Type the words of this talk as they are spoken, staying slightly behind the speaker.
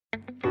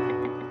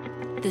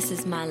This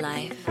is my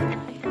life.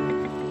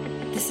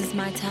 This is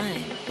my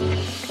time.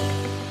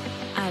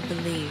 I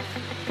believe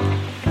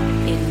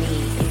in me.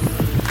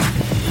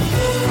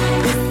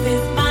 This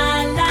is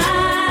my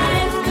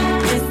life.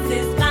 This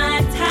is my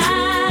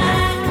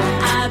time.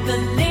 I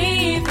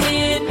believe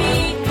in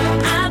me.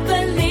 I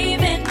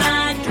believe in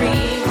my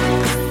dream.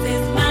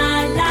 This is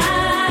my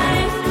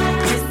life.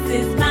 This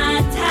is my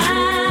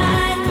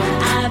time.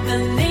 I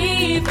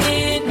believe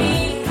in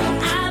me.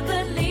 I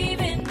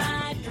believe in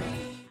my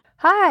dream.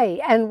 Hi,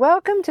 and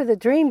welcome to the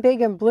Dream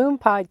Big and Bloom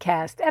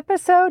podcast,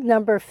 episode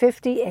number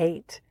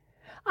 58.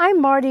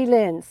 I'm Marty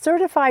Lynn,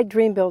 certified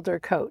dream builder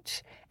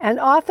coach and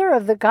author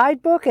of the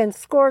guidebook and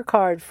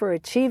scorecard for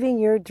achieving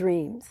your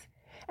dreams.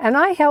 And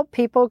I help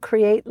people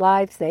create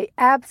lives they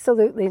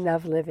absolutely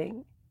love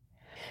living.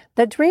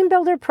 The Dream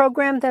Builder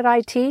program that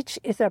I teach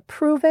is a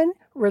proven,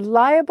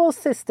 reliable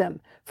system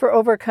for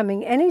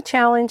overcoming any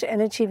challenge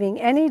and achieving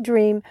any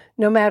dream,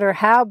 no matter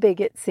how big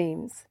it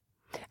seems.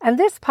 And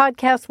this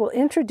podcast will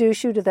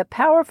introduce you to the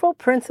powerful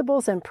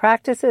principles and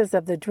practices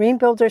of the Dream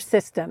Builder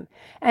system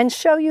and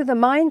show you the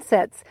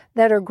mindsets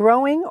that are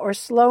growing or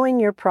slowing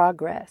your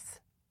progress.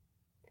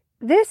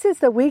 This is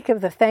the week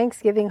of the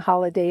Thanksgiving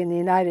holiday in the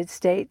United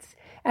States,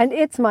 and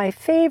it's my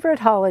favorite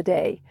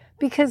holiday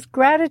because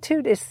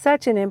gratitude is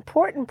such an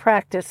important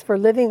practice for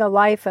living a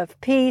life of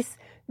peace,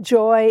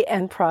 joy,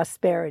 and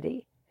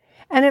prosperity.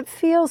 And it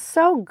feels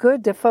so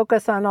good to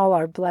focus on all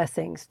our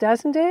blessings,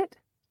 doesn't it?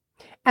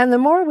 And the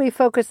more we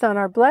focus on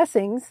our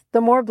blessings,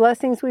 the more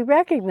blessings we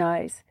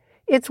recognize.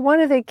 It's one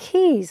of the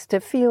keys to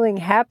feeling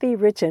happy,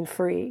 rich, and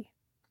free.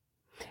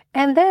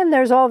 And then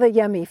there's all the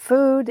yummy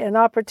food and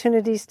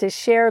opportunities to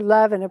share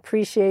love and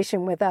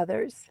appreciation with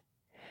others.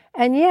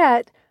 And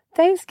yet,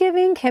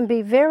 Thanksgiving can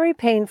be very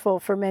painful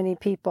for many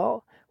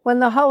people when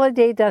the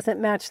holiday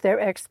doesn't match their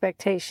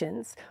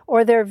expectations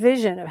or their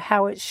vision of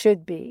how it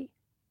should be.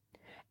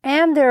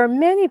 And there are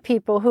many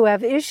people who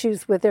have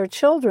issues with their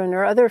children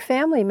or other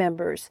family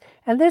members,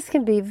 and this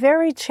can be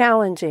very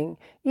challenging,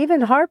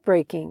 even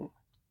heartbreaking.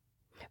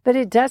 But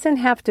it doesn't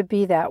have to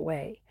be that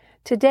way.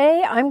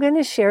 Today, I'm going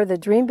to share the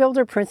Dream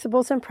Builder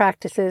principles and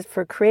practices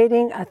for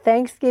creating a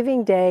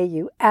Thanksgiving day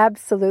you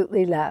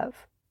absolutely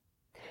love.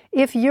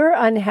 If you're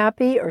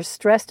unhappy or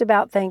stressed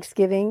about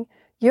Thanksgiving,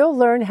 you'll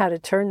learn how to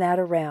turn that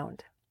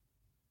around.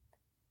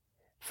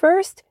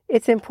 First,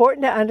 it's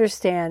important to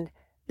understand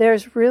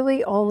there's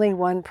really only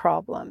one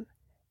problem,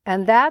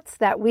 and that's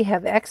that we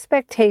have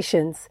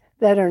expectations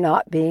that are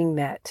not being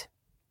met.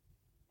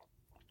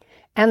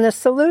 And the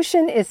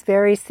solution is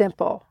very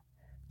simple: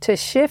 to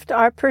shift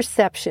our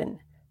perception,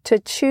 to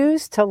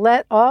choose to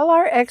let all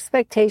our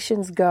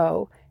expectations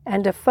go,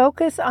 and to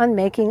focus on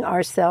making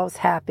ourselves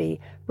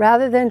happy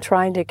rather than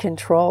trying to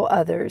control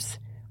others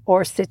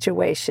or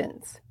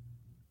situations.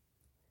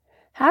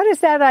 How does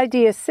that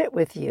idea sit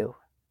with you?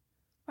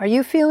 Are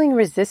you feeling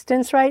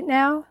resistance right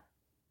now?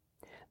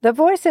 The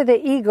voice of the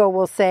ego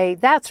will say,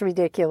 "That's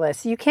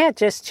ridiculous. You can't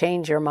just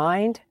change your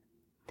mind."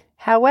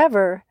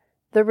 However,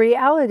 the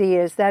reality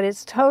is that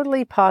it's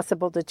totally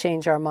possible to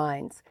change our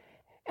minds.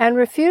 And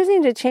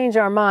refusing to change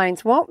our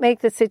minds won't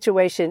make the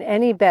situation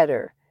any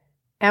better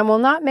and will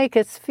not make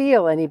us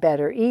feel any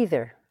better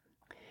either.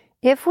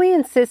 If we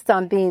insist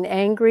on being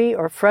angry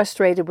or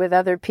frustrated with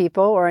other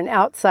people or an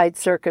outside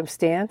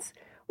circumstance,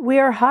 we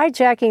are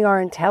hijacking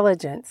our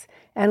intelligence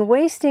and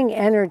wasting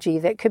energy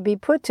that could be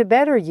put to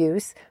better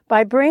use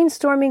by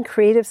brainstorming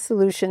creative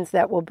solutions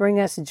that will bring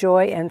us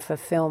joy and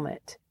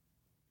fulfillment.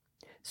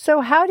 So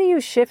how do you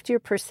shift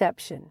your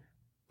perception?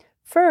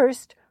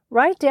 First,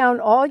 write down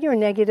all your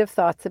negative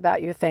thoughts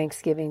about your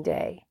Thanksgiving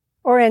day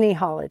or any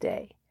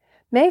holiday.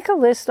 Make a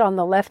list on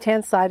the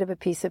left-hand side of a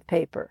piece of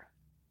paper.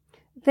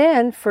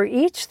 Then, for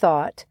each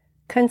thought,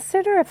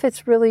 consider if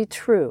it's really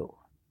true.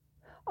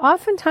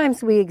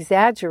 Oftentimes we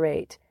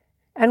exaggerate,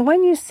 and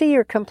when you see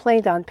your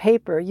complaint on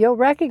paper, you'll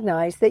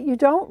recognize that you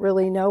don't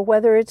really know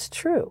whether it's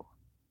true.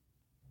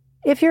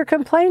 If your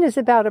complaint is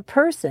about a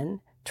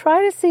person,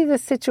 try to see the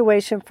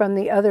situation from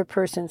the other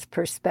person's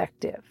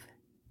perspective.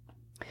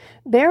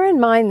 Bear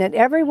in mind that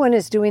everyone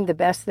is doing the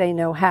best they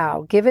know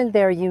how, given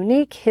their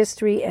unique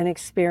history and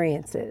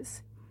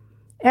experiences.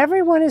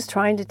 Everyone is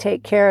trying to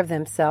take care of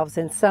themselves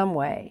in some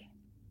way.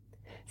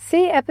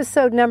 See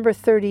episode number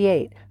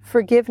 38,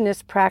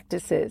 Forgiveness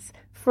Practices,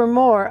 for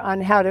more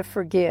on how to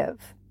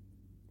forgive.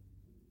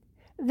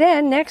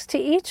 Then, next to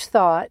each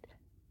thought,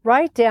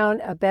 write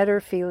down a better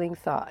feeling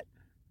thought.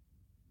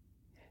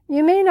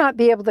 You may not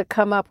be able to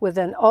come up with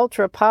an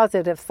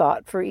ultra-positive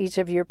thought for each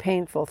of your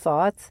painful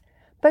thoughts,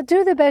 but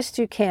do the best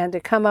you can to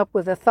come up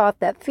with a thought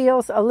that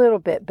feels a little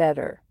bit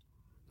better.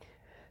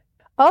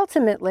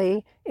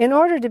 Ultimately, in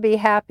order to be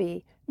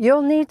happy,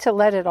 you'll need to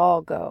let it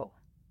all go.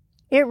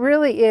 It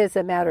really is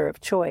a matter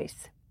of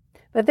choice.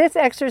 But this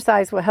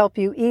exercise will help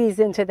you ease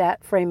into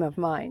that frame of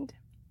mind.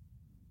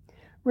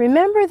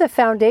 Remember the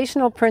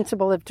foundational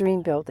principle of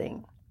dream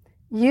building.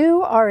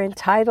 You are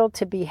entitled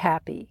to be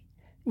happy.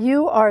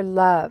 You are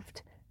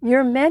loved.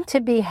 You're meant to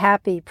be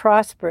happy,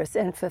 prosperous,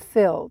 and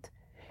fulfilled.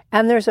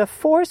 And there's a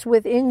force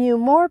within you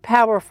more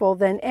powerful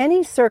than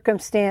any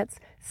circumstance,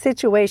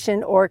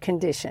 situation, or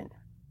condition.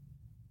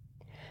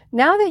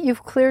 Now that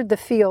you've cleared the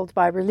field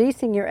by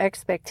releasing your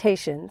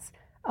expectations,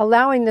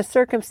 allowing the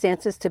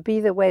circumstances to be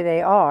the way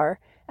they are,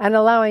 and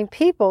allowing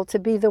people to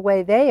be the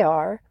way they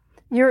are,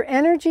 your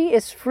energy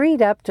is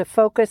freed up to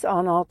focus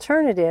on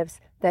alternatives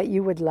that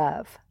you would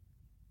love.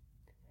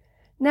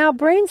 Now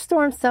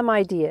brainstorm some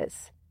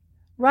ideas.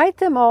 Write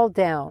them all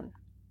down.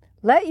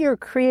 Let your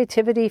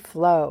creativity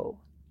flow.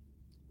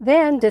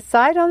 Then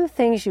decide on the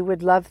things you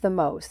would love the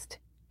most,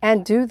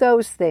 and do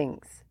those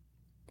things.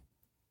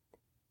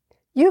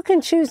 You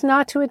can choose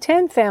not to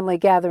attend family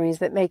gatherings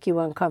that make you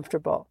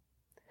uncomfortable.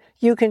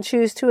 You can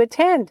choose to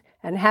attend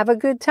and have a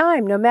good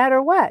time no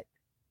matter what.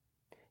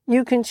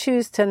 You can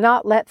choose to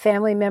not let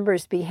family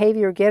members'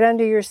 behavior get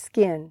under your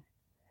skin.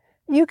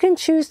 You can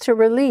choose to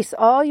release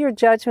all your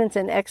judgments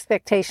and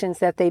expectations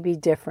that they be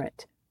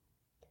different.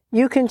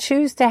 You can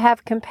choose to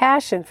have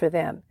compassion for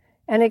them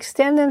and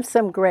extend them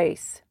some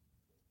grace.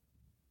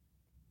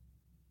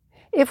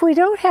 If we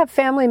don't have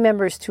family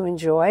members to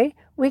enjoy,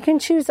 we can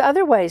choose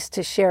other ways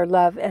to share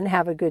love and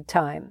have a good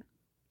time.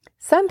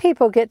 Some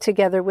people get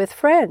together with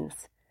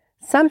friends.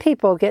 Some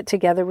people get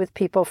together with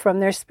people from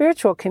their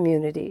spiritual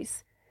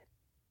communities.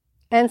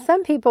 And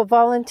some people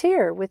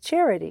volunteer with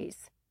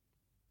charities.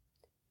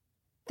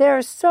 There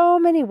are so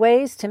many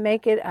ways to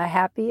make it a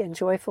happy and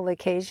joyful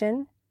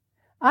occasion.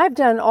 I've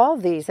done all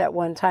these at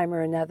one time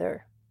or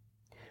another.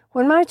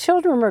 When my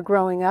children were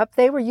growing up,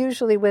 they were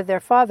usually with their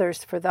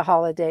fathers for the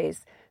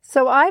holidays,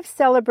 so I've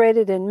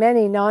celebrated in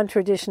many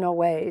non-traditional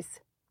ways.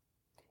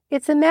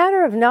 It's a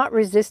matter of not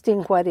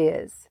resisting what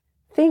is,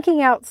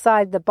 thinking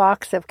outside the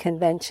box of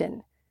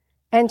convention,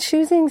 and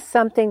choosing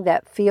something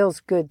that feels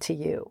good to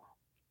you.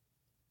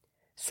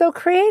 So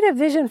create a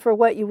vision for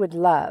what you would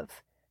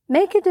love.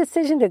 Make a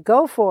decision to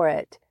go for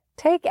it.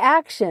 Take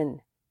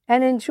action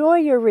and enjoy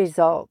your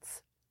results.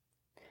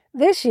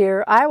 This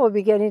year, I will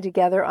be getting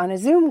together on a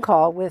Zoom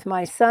call with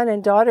my son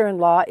and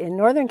daughter-in-law in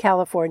Northern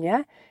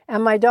California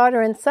and my daughter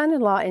and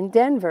son-in-law in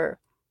Denver,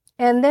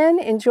 and then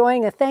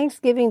enjoying a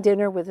Thanksgiving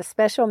dinner with a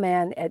special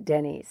man at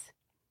Denny's.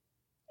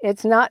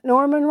 It's not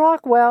Norman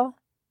Rockwell.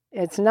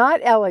 It's not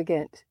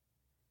elegant.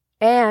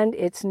 And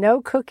it's no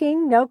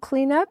cooking, no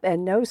cleanup,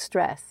 and no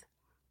stress.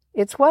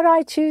 It's what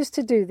I choose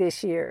to do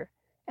this year,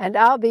 and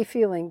I'll be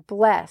feeling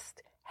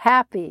blessed,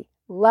 happy,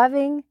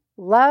 loving,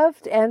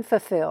 loved, and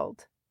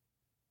fulfilled.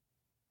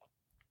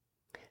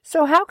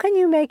 So how can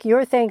you make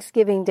your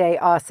Thanksgiving Day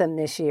awesome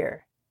this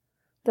year?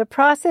 The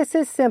process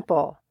is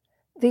simple.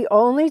 The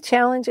only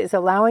challenge is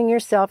allowing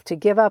yourself to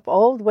give up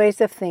old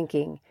ways of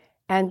thinking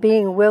and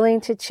being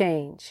willing to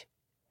change.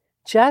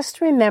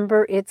 Just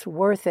remember it's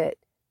worth it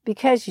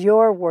because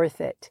you're worth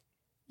it.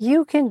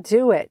 You can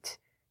do it,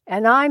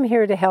 and I'm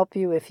here to help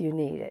you if you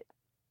need it.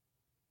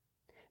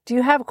 Do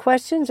you have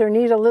questions or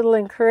need a little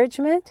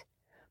encouragement?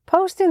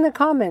 Post in the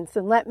comments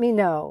and let me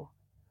know.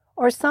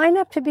 Or sign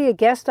up to be a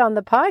guest on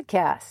the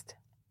podcast.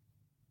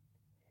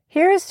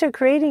 Here's to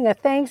creating a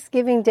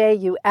Thanksgiving Day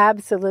you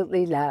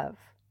absolutely love.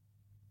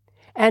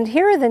 And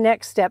here are the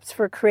next steps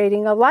for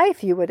creating a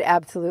life you would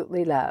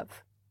absolutely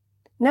love.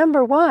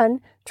 Number 1,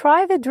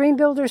 try the Dream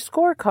Builder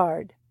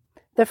Scorecard.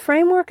 The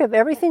framework of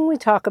everything we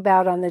talk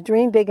about on the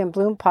Dream Big and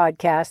Bloom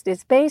podcast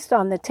is based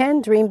on the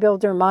 10 Dream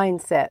Builder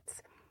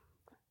mindsets.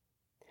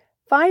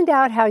 Find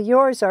out how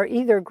yours are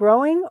either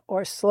growing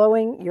or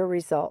slowing your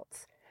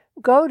results.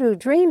 Go to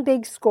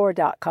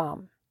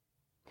dreambigscore.com.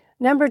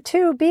 Number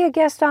 2, be a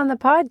guest on the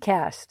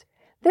podcast.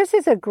 This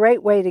is a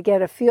great way to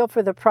get a feel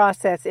for the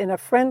process in a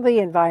friendly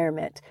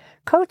environment.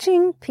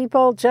 Coaching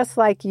people just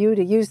like you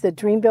to use the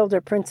Dream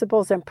Builder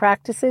principles and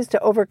practices to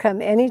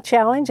overcome any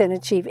challenge and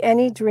achieve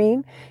any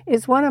dream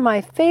is one of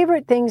my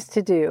favorite things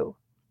to do.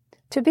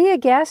 To be a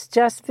guest,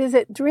 just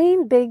visit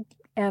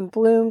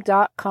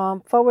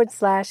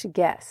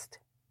dreambigandbloom.com/guest.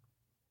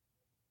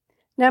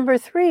 Number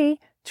 3,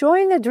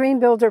 join the Dream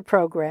Builder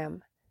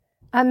program.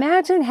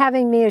 Imagine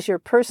having me as your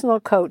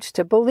personal coach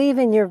to believe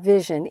in your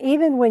vision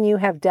even when you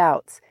have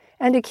doubts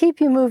and to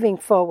keep you moving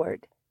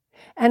forward.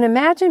 And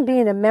imagine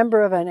being a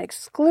member of an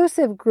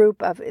exclusive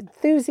group of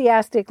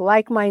enthusiastic,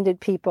 like-minded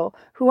people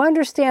who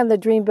understand the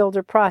Dream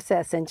Builder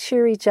process and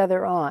cheer each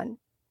other on.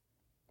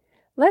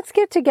 Let's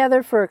get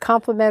together for a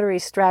complimentary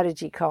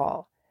strategy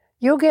call.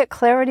 You'll get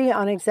clarity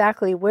on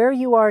exactly where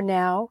you are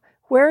now,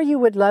 where you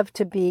would love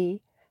to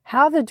be,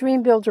 how the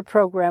Dream Builder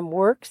program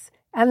works,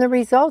 and the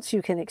results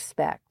you can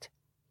expect.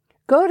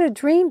 Go to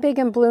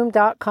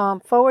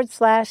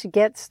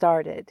dreambigandbloom.com/get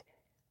started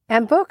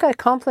and book a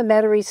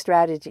complimentary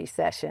strategy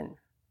session.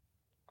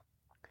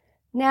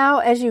 Now,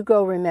 as you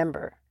go,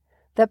 remember,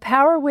 the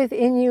power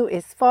within you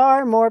is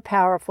far more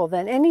powerful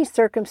than any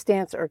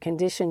circumstance or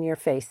condition you're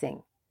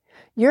facing.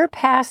 Your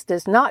past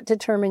does not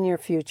determine your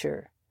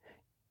future.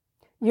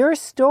 Your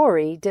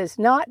story does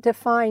not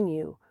define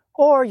you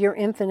or your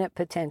infinite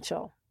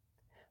potential.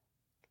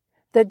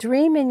 The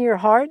dream in your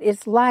heart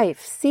is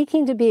life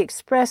seeking to be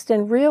expressed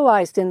and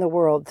realized in the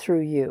world through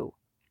you.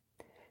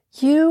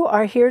 You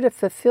are here to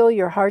fulfill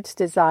your heart's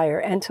desire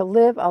and to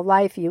live a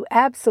life you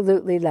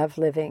absolutely love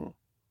living.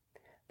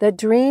 The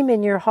dream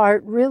in your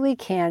heart really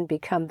can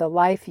become the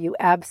life you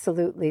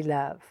absolutely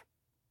love.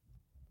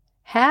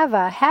 Have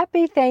a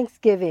happy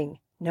Thanksgiving,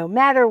 no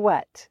matter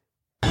what.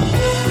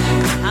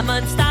 I'm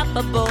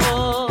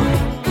unstoppable.